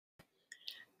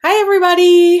Hi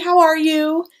everybody, how are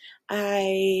you?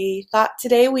 I thought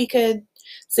today we could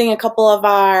sing a couple of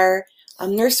our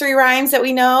nursery rhymes that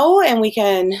we know and we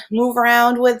can move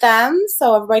around with them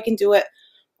so everybody can do it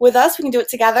with us. We can do it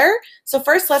together. So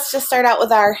first let's just start out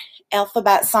with our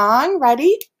alphabet song.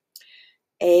 Ready?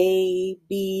 A,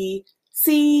 B,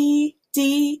 C,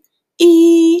 D,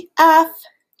 E, F,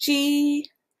 G,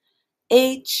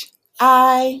 H,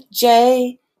 I,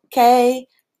 J, K,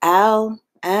 L,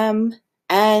 M,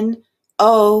 N,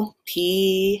 O,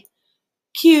 P,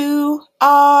 Q,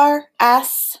 R,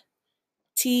 S,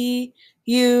 T,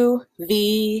 U,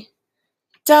 V,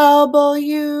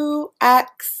 W,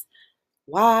 X,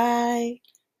 Y,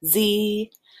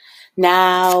 Z.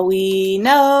 Now we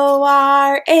know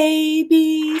our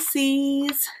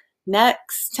ABCs.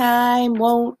 Next time,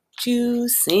 won't you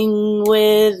sing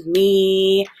with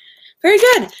me? Very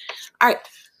good. All right,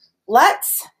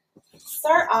 let's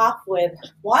start off with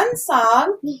one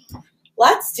song.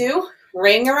 Let's do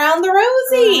Ring Around the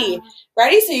Rosey.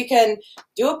 Ready? So you can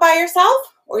do it by yourself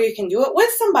or you can do it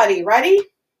with somebody. Ready?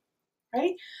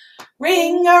 Ready?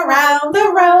 Ring around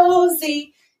the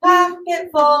rosy,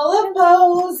 pocket full of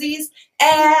posies,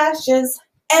 ashes,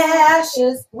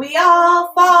 ashes, we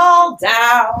all fall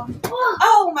down.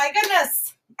 Oh my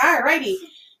goodness. All righty.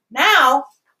 Now,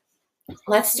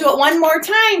 let's do it one more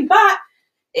time, but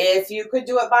if you could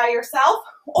do it by yourself,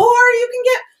 or you can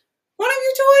get one of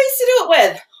your toys to do it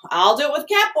with. I'll do it with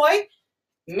Catboy.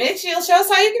 Mitchie will show us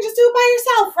how you can just do it by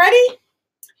yourself. Ready?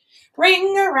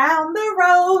 Ring around the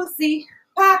rosy,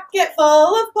 pocket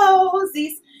full of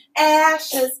posies,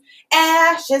 ashes,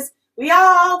 ashes, we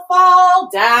all fall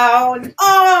down.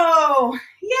 Oh,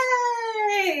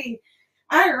 yay!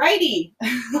 All righty.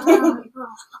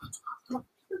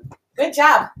 Good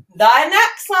job. The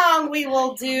next song we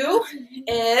will do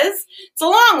is, it's a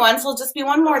long one, so it'll just be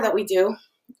one more that we do.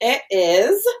 It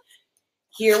is,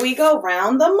 Here We Go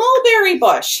Round the Mulberry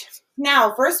Bush.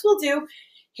 Now, first we'll do,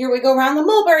 Here We Go Round the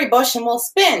Mulberry Bush, and we'll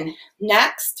spin.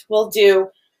 Next, we'll do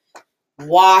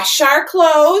Wash Our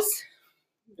Clothes.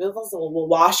 We'll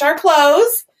wash our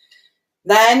clothes.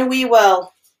 Then we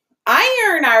will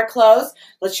iron our clothes.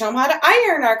 Let's show them how to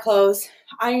iron our clothes.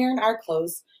 Iron our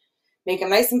clothes. Make them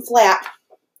nice and flat.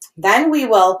 Then we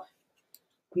will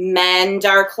mend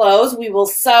our clothes. We will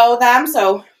sew them.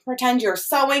 So pretend you're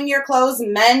sewing your clothes.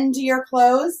 Mend your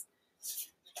clothes.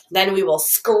 Then we will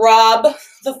scrub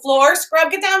the floor.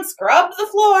 Scrub, get down. Scrub the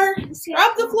floor.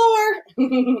 Scrub the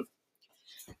floor.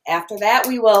 After that,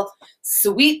 we will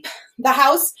sweep the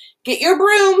house. Get your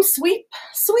broom. Sweep,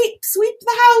 sweep, sweep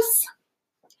the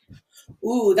house.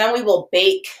 Ooh, then we will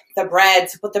bake the bread.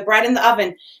 So put the bread in the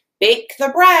oven. Bake the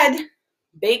bread.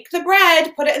 Bake the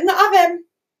bread. Put it in the oven.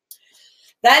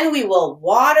 Then we will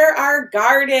water our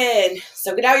garden.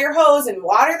 So get out your hose and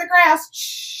water the grass.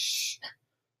 Shh.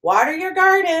 Water your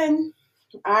garden.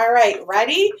 All right,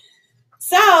 ready?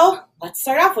 So let's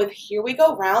start off with Here We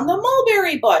Go Round the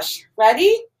Mulberry Bush.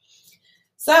 Ready?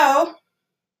 So,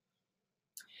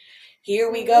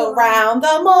 here we go round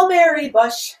the mulberry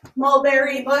bush,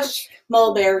 mulberry bush,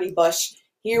 mulberry bush.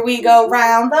 Here we go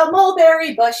round the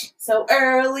mulberry bush, so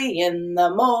early in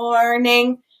the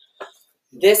morning.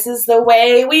 This is the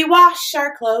way we wash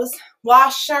our clothes,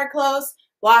 wash our clothes,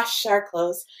 wash our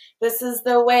clothes. This is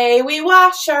the way we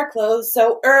wash our clothes,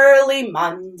 so early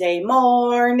Monday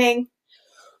morning.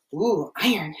 Ooh,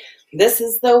 iron. This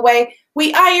is the way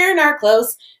we iron our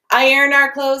clothes, iron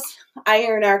our clothes,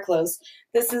 iron our clothes.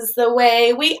 This is the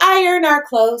way we iron our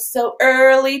clothes, so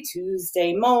early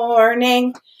Tuesday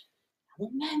morning.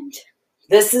 We'll mend.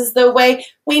 This is the way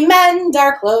we mend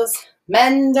our clothes,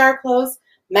 mend our clothes,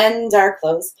 mend our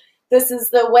clothes. This is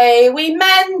the way we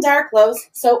mend our clothes,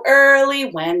 so early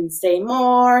Wednesday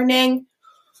morning.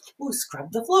 Ooh,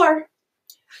 scrub the floor.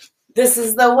 This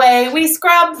is the way we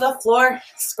scrub the floor,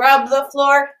 scrub the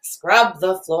floor, scrub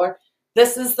the floor.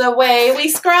 This is the way we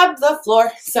scrub the floor,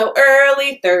 so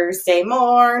early Thursday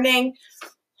morning.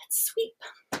 Let's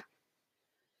sweep.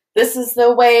 This is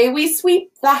the way we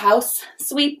sweep the house,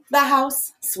 sweep the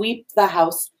house, sweep the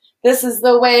house. This is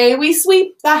the way we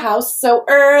sweep the house, so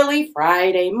early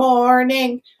Friday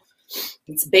morning.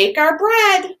 Let's bake our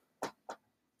bread.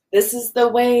 This is the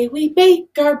way we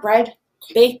bake our bread,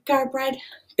 bake our bread,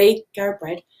 bake our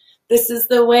bread. This is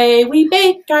the way we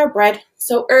bake our bread,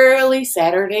 so early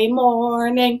Saturday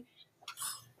morning.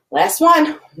 Last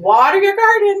one, water your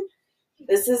garden.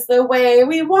 This is the way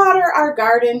we water our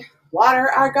garden, water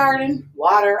our garden,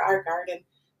 water our garden.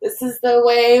 This is the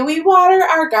way we water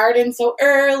our garden, so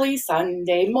early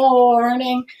Sunday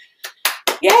morning.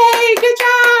 Yay, good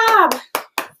job.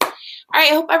 All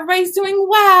right, I hope everybody's doing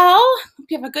well. Hope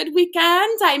you have a good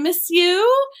weekend. I miss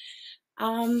you.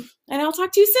 And I'll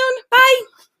talk to you soon. Bye.